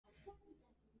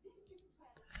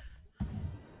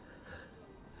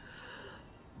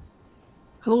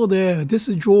Hello there, this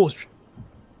is George.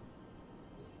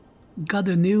 Got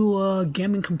a new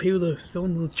gaming computer, so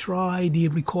I'm gonna try the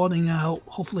recording out.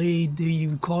 Hopefully, the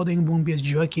recording won't be as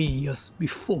jerky as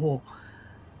before.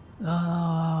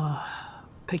 Uh,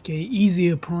 Pick a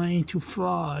easier plane to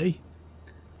fly.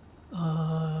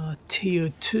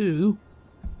 Tier 2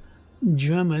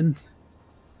 German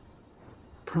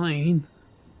plane,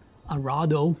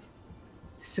 Arado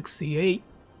 68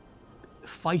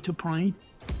 fighter plane.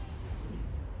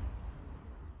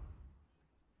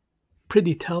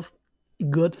 Pretty tough,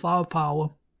 good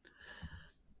firepower,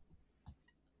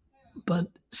 but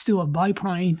still a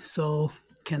biplane, so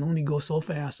can only go so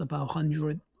fast, about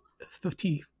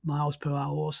 150 miles per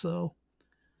hour or so.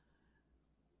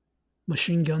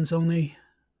 Machine guns only,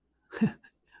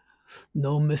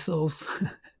 no missiles,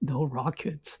 no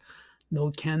rockets, no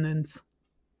cannons.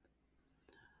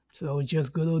 So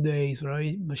just good old days,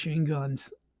 right? Machine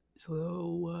guns.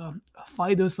 So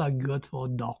fighters are good for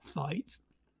dogfights.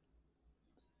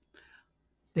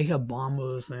 They have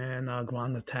bombers and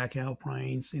ground attack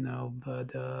airplanes,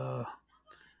 but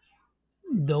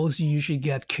those usually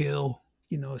get killed,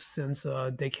 since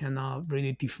they cannot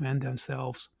really defend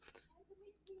themselves.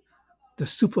 The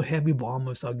super heavy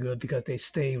bombers are good because they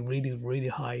stay really, really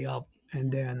high up,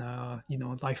 and then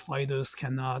light fighters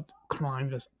cannot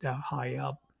climb that high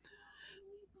up.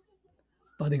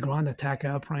 But the ground attack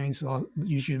airplanes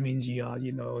usually means you are,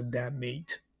 dead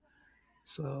meat.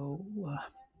 So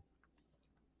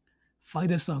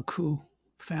fighters are cool,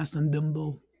 fast and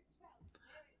nimble.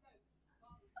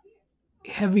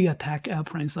 Heavy attack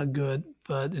airplanes are good,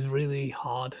 but it's really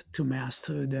hard to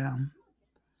master them.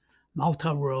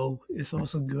 Multi-role is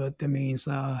also good. That means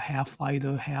half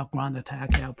fighter, half ground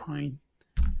attack airplane.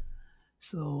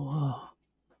 So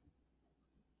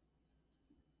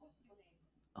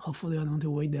hopefully I don't have to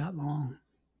wait that long.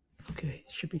 Okay,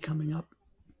 should be coming up.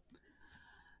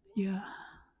 Yeah.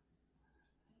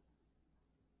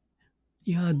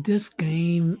 Yeah, this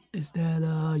game is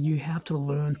that you have to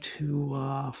learn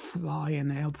to fly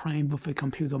an airplane with a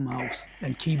computer mouse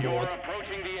and keyboard. You're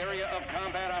approaching the area of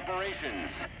combat operations.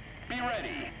 Be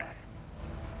ready.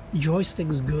 Joystick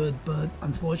is good, but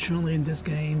unfortunately in this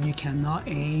game you cannot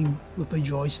aim with a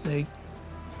joystick.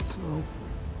 So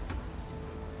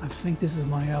I think this is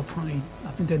my airplane.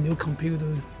 I think the new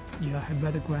computer, have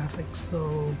better graphics.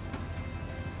 So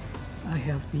I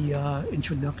have the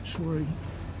introductory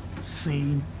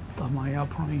scene of my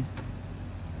airplane.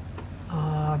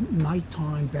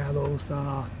 Nighttime battles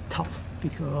are tough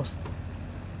because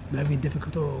very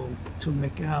difficult to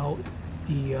make out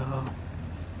the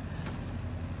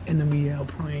enemy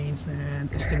airplanes and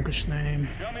distinguish them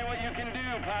Show me what you can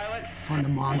do, pilots. from the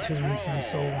mountains and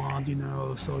so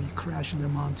on, So you crash in the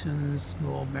mountains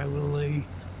more regularly,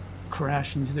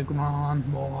 crash into the ground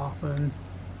more often.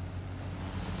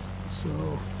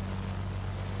 So,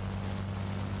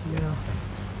 yeah.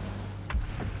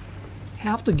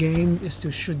 Half the game is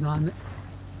to shoot down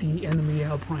the enemy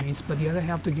airplanes, but the other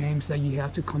half of the game is that you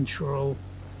have to control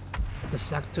the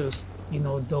sectors,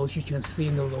 those you can see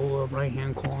in the lower right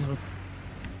hand corner.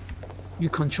 You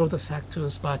control the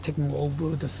sectors by taking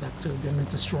over the sector, then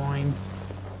destroying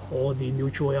all the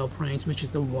neutral airplanes, which is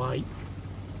the white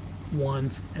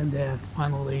ones, and then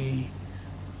finally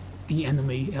the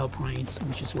enemy airplanes,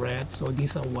 which is red. So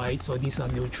these are white, so these are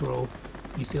neutral.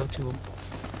 You still have to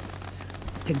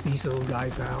take these little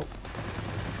guys out.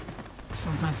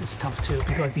 Sometimes it's tough too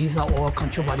because these are all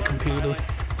controlled by the computer.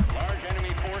 Large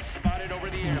enemy force spotted over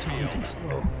the Sometimes airfield. it's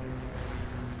slow.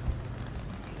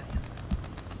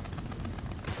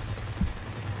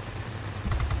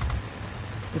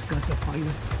 This guy's a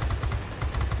fighter.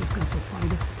 This guy's a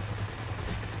fighter.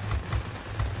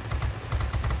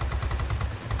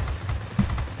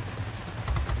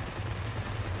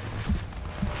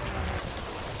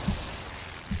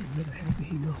 Where the hell did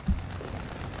he go?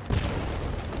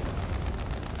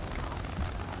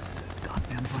 This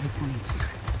goddamn biplanes.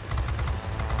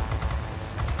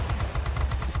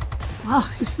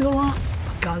 He's still on.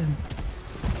 I got him.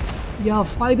 Yeah,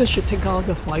 fighters should take out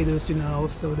the fighters,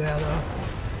 so that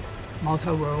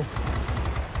multi-role.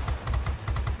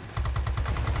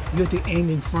 You have to aim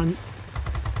in front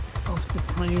of the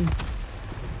plane.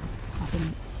 I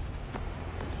think.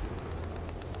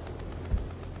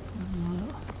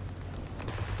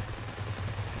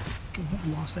 Okay,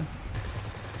 I lost him.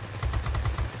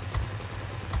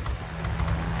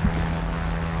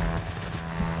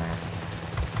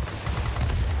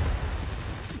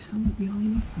 Is someone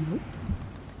behind me? Nope.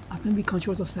 I think we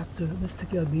control the sector. Let's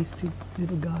take out these two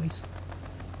little guys.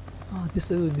 This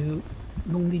little dude,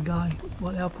 lonely guy.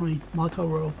 What airplane?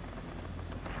 Multi-role.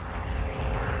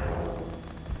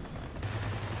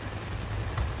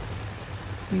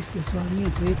 See, that's what I mean.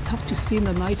 It's really tough to see in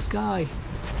the night sky.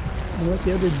 And what's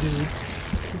the other dude?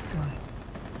 This guy.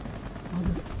 Oh,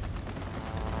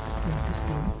 this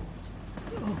dude.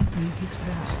 Oh, man, he's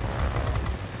fast.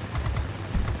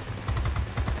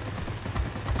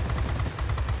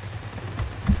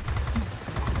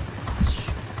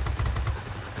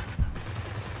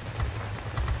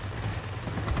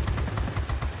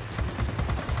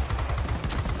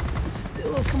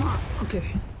 Still, come on.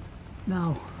 Okay.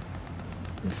 Now,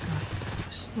 this guy.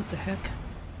 What the heck?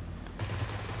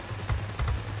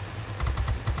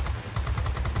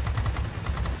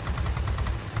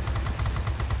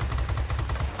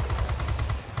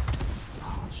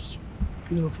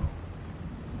 Beautiful.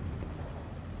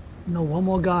 No, one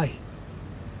more guy.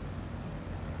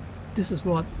 This is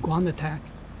what? Ground attack.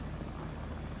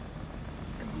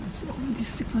 It's only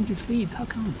 600 feet. How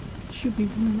come? Should be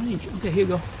from range. Okay, here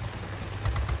you go.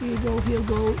 Here you go, here you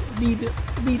go.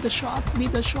 Lead the shots,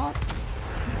 lead the shots.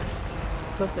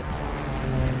 Perfect.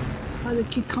 How do they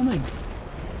keep coming?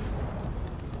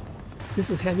 This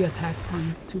is heavy attack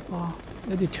time. Too far.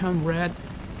 Let it turn red.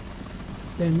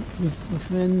 Then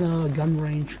within gun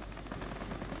range,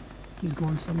 he's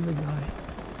going some other guy.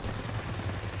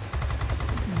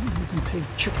 He's some pig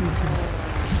chicken.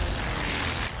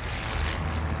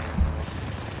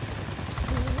 So,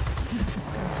 yeah, this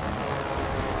guy's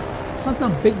fast.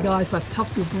 Sometimes big guys are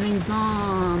tough to bring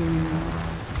down.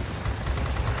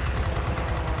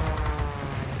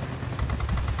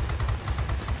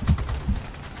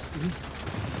 See?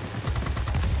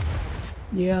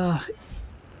 Yeah.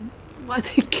 Why do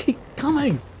they keep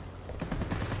coming?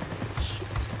 Shit.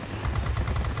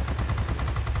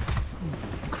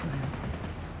 Oh, crap.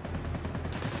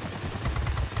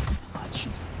 Oh,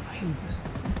 Jesus, I hate this.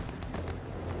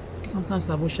 Sometimes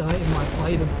I wish I had my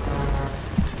fighter.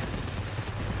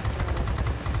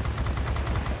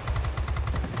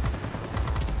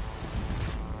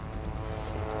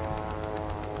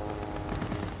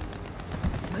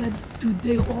 Where do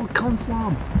they all come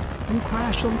from? Don't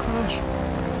crash, don't crash.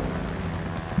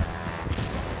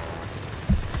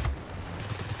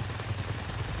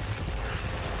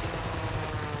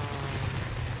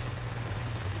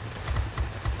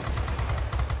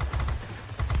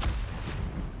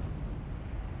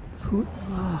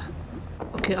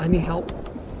 Okay, I need help.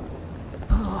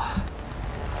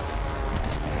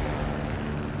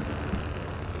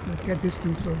 Let's get this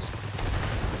dude first.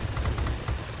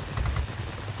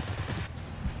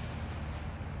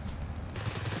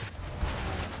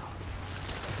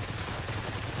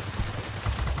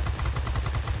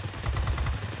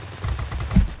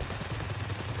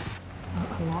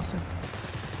 I lost him.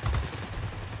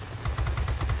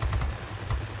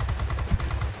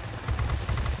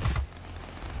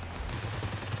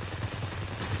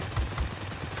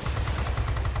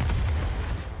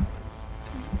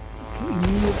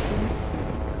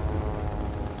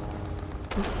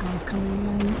 This guy's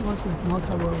coming in. What's it?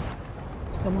 Multi-row.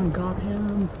 Someone got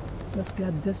him. Let's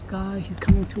get this guy. He's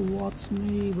coming towards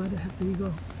me. Where the heck did he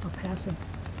go? I'll pass him.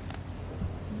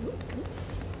 So, okay.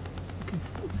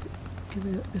 Give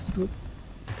it this dude.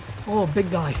 Oh, big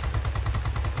guy.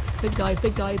 Big guy,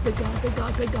 big guy, big guy, big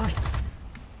guy, big guy.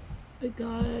 Big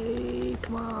guy.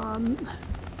 Come on.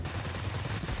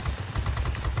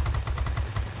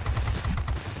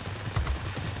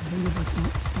 I think if I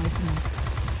snipe him.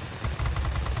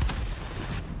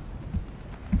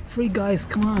 3 guys,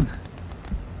 come on.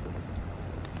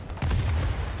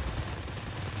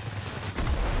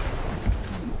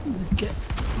 Get,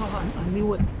 oh, I knew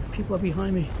what people are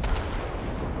behind me.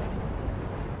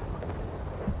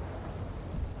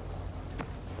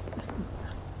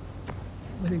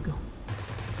 Where'd it go?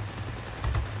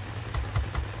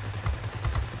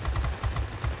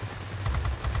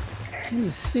 Can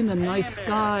you see the nice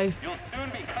sky? You'll soon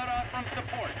be cut off from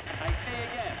support. I say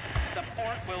again,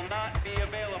 support will not be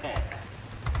available.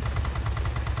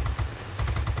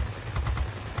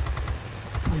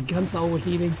 My guns are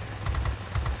overheating.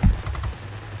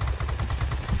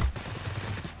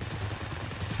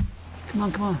 Come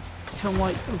on, come on. Turn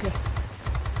white. Okay.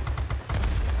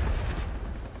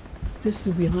 This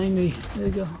dude behind me. There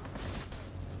you go.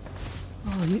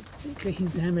 Oh, okay,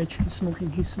 he's damaged. He's smoking.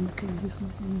 He's smoking. He's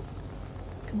smoking.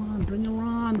 Come on, bring it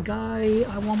on, guy.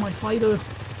 I want my fighter.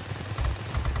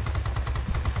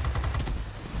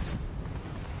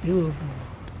 Beautiful.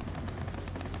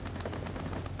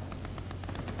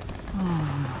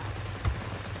 Oh.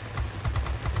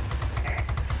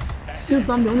 Seems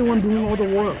I'm the only one doing all the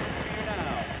work.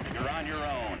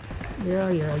 You're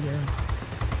on your own. Yeah.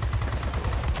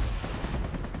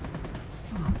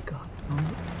 Oh God. Oh,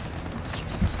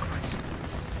 Jesus Christ.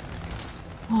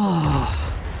 Oh.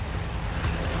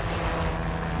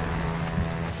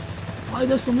 Why are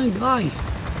there so many guys?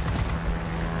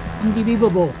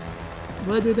 Unbelievable.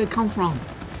 Where did they come from?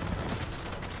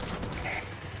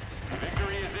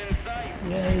 Victory is in sight.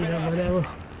 Yeah, whatever.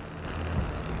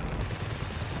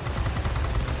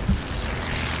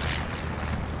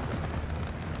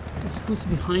 Who's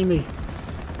behind me?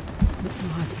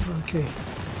 Okay.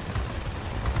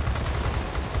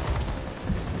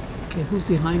 Okay, who's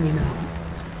behind me now?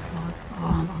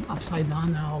 Oh, I'm upside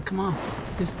down now. Come on,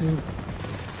 this dude.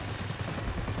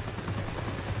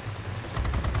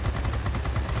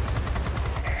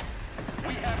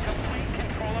 We have complete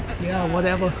control of the sky. Yeah,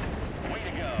 whatever. Way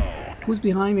to go. Who's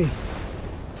behind me?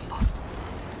 Fuck.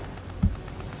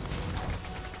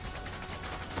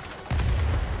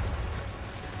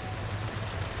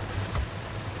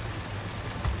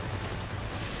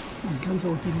 My guns are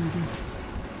overheating.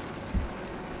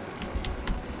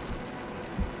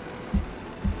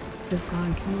 This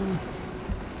guy, come on.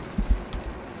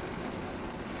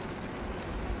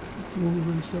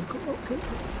 Moving circle. Okay,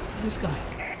 this guy.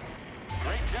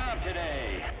 Great job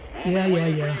today. Yeah.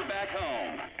 Bring you back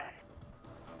home.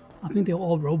 I think they're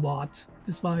all robots.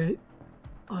 That's why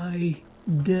I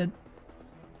did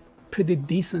pretty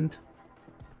decent.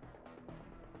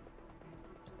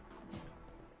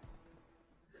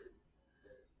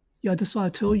 Yeah, that's why I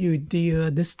told you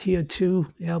this tier 2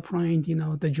 airplane,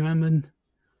 the German,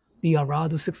 the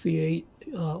Arado 68,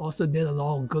 also did a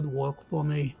lot of good work for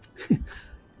me.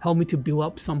 Helped me to build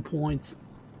up some points.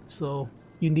 So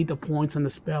you need the points and the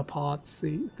spare parts,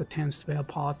 the 10 spare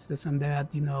parts, this and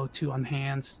that, to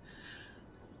enhance,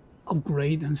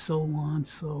 upgrade, and so on.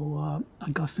 So I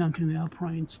got 17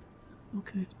 airplanes.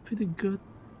 Okay, pretty good.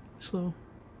 So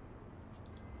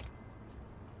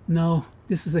no,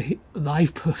 this is a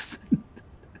live person,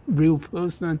 real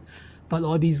person. But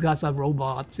all these guys are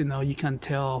robots, you can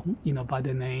tell, by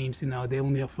their names, they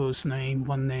only have first name,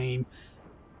 one name,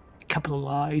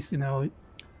 capitalized,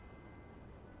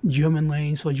 German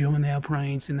names for German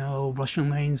airplanes, Russian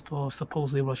names for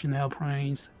supposedly Russian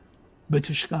airplanes,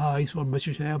 British guys for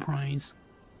British airplanes.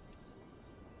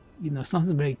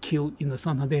 Something very cute,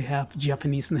 sometimes they have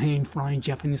Japanese name flying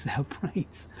Japanese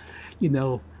airplanes,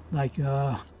 like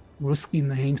Ruski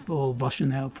names for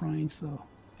Russian airplanes. So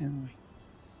anyway.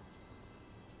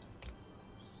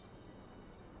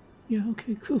 Yeah,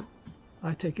 okay, cool.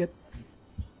 I take it.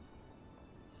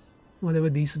 Whatever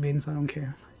these means, I don't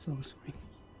care. So it's fine.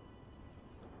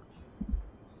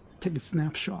 Take a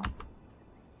snapshot.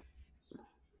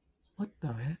 What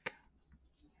the heck?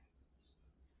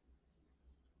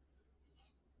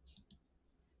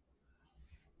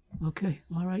 Okay,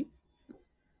 all right.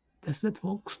 That's it,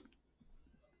 folks.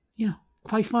 Yeah,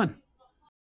 quite fun.